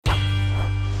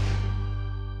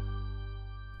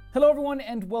Hello everyone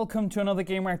and welcome to another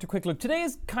Gamereactor Quick Look. Today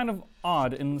is kind of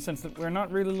odd in the sense that we're not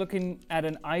really looking at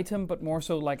an item, but more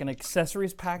so like an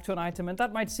accessories pack to an item, and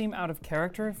that might seem out of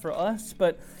character for us,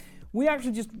 but we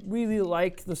actually just really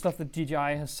like the stuff that DJI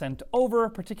has sent over,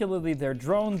 particularly their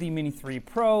drone, the Mini 3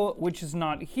 Pro, which is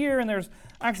not here, and there's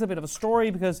actually a bit of a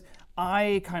story because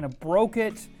I kind of broke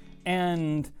it,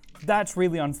 and that's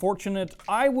really unfortunate.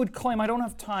 I would claim I don't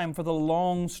have time for the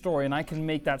long story, and I can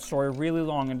make that story really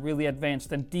long and really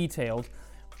advanced and detailed,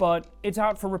 but it's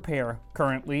out for repair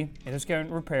currently. It is getting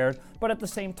repaired, but at the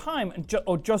same time,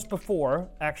 just before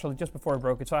I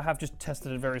broke it, so I have just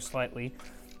tested it very slightly,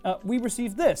 we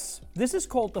received this. This is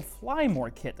called the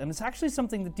Flymore Kit, and it's actually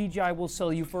something that DJI will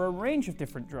sell you for a range of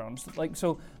different drones.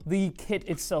 So the kit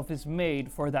itself is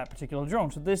made for that particular drone.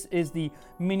 So this is the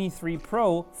Mini 3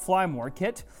 Pro Flymore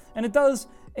Kit, and it does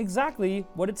exactly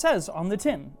what it says on the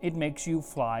tin. It makes you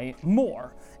fly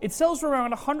more. It sells for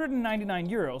around 199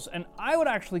 euros, and I would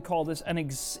actually call this an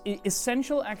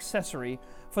essential accessory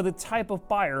for the type of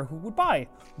buyer who would buy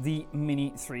the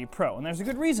Mini 3 Pro, and there's a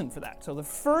good reason for that. So the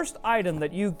first item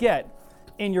that you get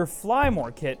in your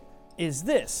Flymore kit is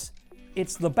this.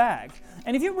 It's the bag.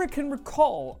 And if you can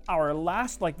recall our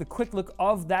last, the quick look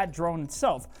of that drone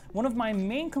itself, one of my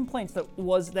main complaints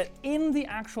was that in the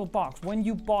actual box, when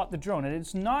you bought the drone, and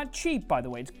it's not cheap, by the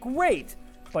way, it's great,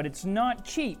 but it's not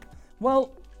cheap.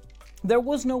 Well, there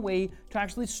was no way to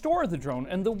actually store the drone,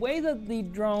 and the way that the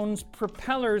drone's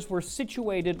propellers were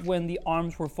situated when the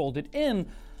arms were folded in,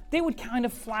 they would kind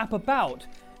of flap about.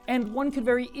 And one could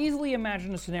very easily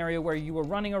imagine a scenario where you were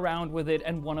running around with it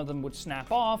and one of them would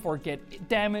snap off or get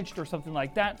damaged or something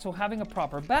like that. So having a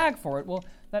proper bag for it, well,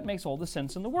 that makes all the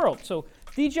sense in the world. So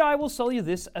DJI will sell you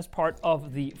this as part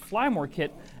of the Flymore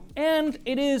kit, and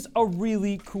it is a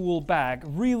really cool bag.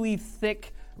 Really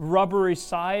thick, rubbery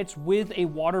sides with a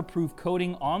waterproof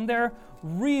coating on there.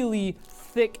 Really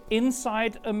thick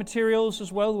inside materials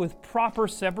as well with proper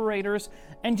separators,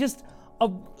 and just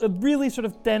a really sort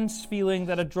of dense feeling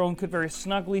that a drone could very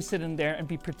snugly sit in there and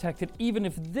be protected even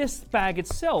if this bag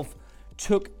itself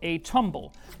took a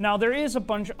tumble. Now there is a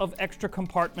bunch of extra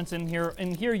compartments in here.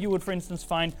 In here you would, for instance,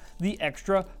 find the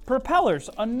extra propellers,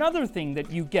 another thing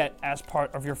that you get as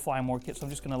part of your Flymore kit. So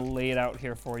I'm just gonna lay it out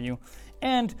here for you.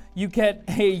 And you get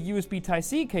a USB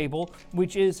Type-C cable,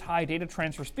 which is high data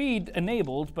transfer speed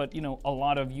enabled, but a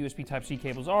lot of USB Type-C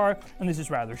cables are, and this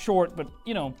is rather short, but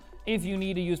if you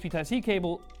need a USB Type-C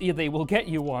cable, they will get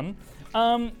you one.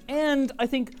 And I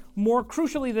think more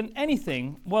crucially than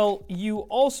anything, well, you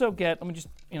also get, let me just,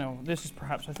 this is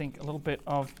perhaps, I think, a little bit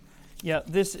of,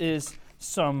 this is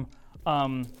some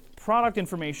product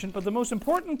information, but the most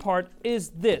important part is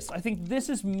this. I think this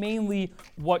is mainly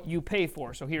what you pay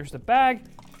for. So here's the bag.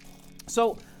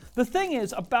 So the thing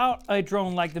is about a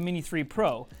drone like the Mini 3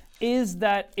 Pro is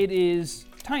that it is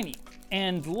tiny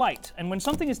and light. And when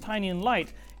something is tiny and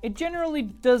light, it generally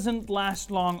doesn't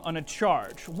last long on a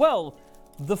charge. Well,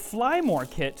 the Flymore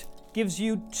kit gives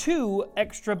you 2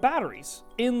 extra batteries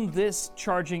in this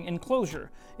charging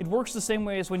enclosure. It works the same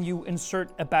way as when you insert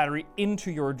a battery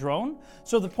into your drone.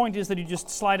 So the point is that you just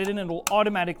slide it in and it will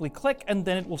automatically click and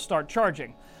then it will start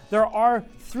charging. There are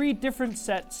 3 different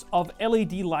sets of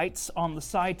LED lights on the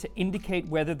side to indicate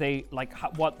whether they,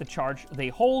 what the charge they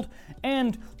hold.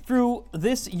 And through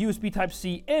this USB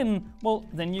Type-C in, well,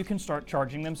 then you can start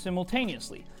charging them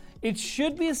simultaneously. It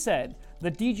should be said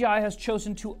that DJI has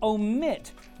chosen to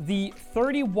omit the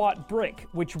 30-watt brick,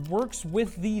 which works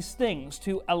with these things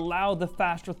to allow the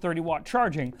faster 30-watt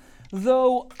charging.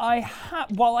 Though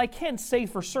while I can't say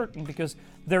for certain because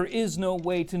there is no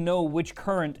way to know which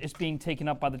current is being taken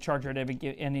up by the charger at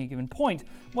any given point,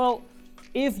 well,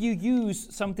 if you use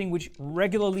something which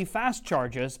regularly fast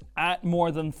charges at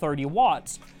more than 30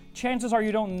 watts, chances are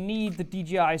you don't need the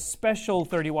DJI special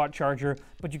 30-watt charger,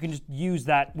 but you can just use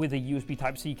that with a USB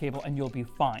Type-C cable and you'll be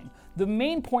fine. The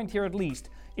main point here, at least,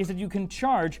 is that you can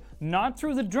charge not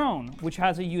through the drone, which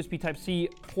has a USB Type-C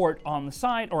port on the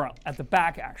side, or at the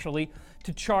back actually,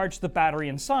 to charge the battery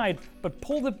inside, but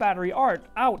pull the battery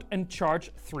out and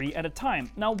charge 3 at a time.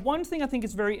 Now, one thing I think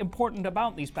is very important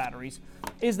about these batteries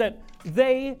is that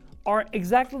they are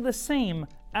exactly the same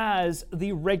as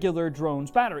the regular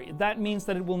drone's battery. That means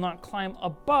that it will not climb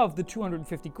above the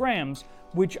 250 grams,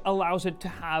 which allows it to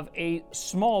have a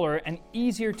smaller and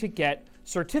easier to get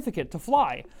certificate to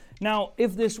fly. Now,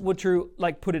 if this were to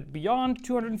put it beyond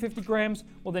 250 grams,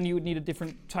 well, then you would need a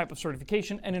different type of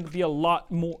certification, and it would be a lot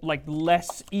more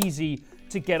less easy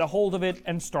to get a hold of it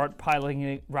and start piloting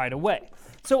it right away.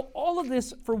 So all of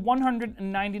this for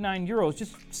 199 euros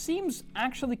just seems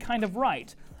actually kind of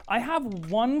right. I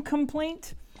have one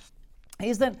complaint,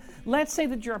 is that let's say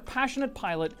that you're a passionate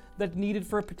pilot that needed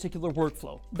for a particular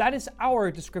workflow. That is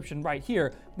our description right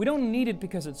here. We don't need it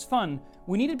because it's fun.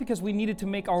 We need it because we needed to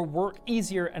make our work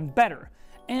easier and better.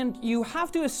 And you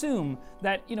have to assume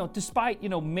that, despite,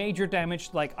 major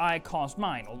damage like I caused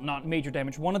mine, well, not major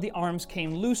damage, one of the arms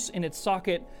came loose in its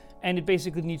socket and it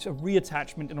basically needs a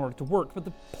reattachment in order to work. But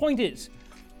the point is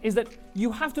that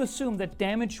you have to assume that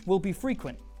damage will be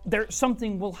frequent.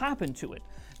 Something will happen to it.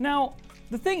 Now,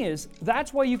 the thing is,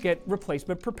 that's why you get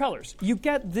replacement propellers. You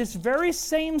get this very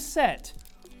same set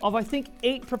of, I think,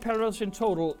 8 propellers in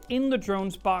total in the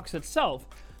drone's box itself.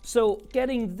 So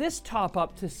getting this top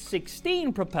up to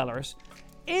 16 propellers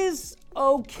is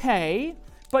okay,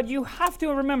 but you have to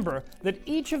remember that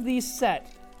each of these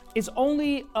set is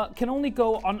can only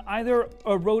go on either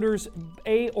rotors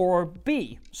A or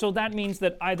B. So that means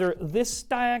that either this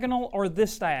diagonal or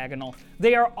this diagonal.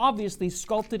 They are obviously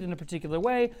sculpted in a particular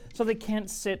way, so they can't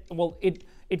sit, well,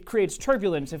 it creates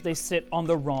turbulence if they sit on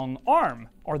the wrong arm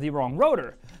or the wrong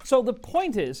rotor. So the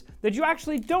point is that you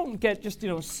actually don't get just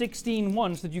 16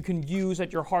 ones that you can use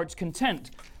at your heart's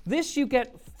content. This you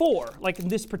get 4, like in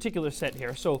this particular set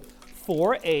here. So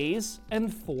 4 A's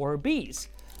and 4 B's.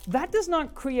 That does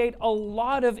not create a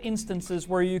lot of instances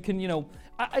where you can,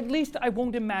 at least I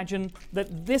won't imagine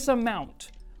that this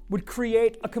amount would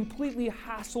create a completely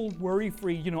hassle,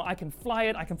 worry-free, I can fly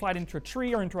it into a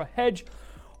tree or into a hedge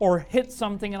or hit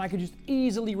something and I could just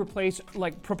easily replace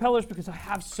like propellers because I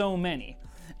have so many.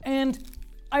 And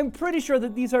I'm pretty sure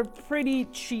that these are pretty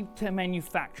cheap to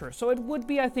manufacture. So it would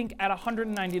be, I think, at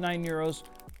 199 euros,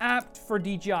 apt for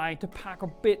DJI to pack a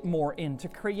bit more in to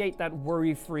create that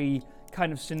worry-free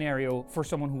kind of scenario for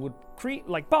someone who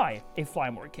would buy a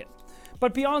Flymore kit.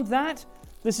 But beyond that,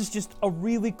 this is just a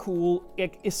really cool,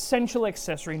 essential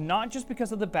accessory, not just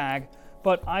because of the bag,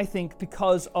 but I think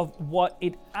because of what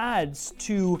it adds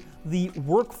to the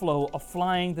workflow of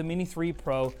flying the Mini 3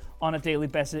 Pro on a daily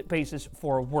basis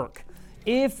for work.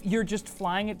 If you're just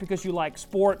flying it because you like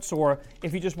sports, or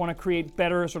if you just want to create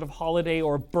better sort of holiday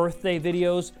or birthday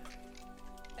videos,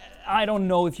 I don't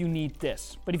know if you need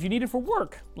this. But if you need it for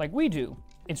work, like we do,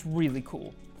 it's really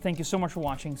cool. Thank you so much for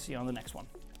watching. See you on the next one.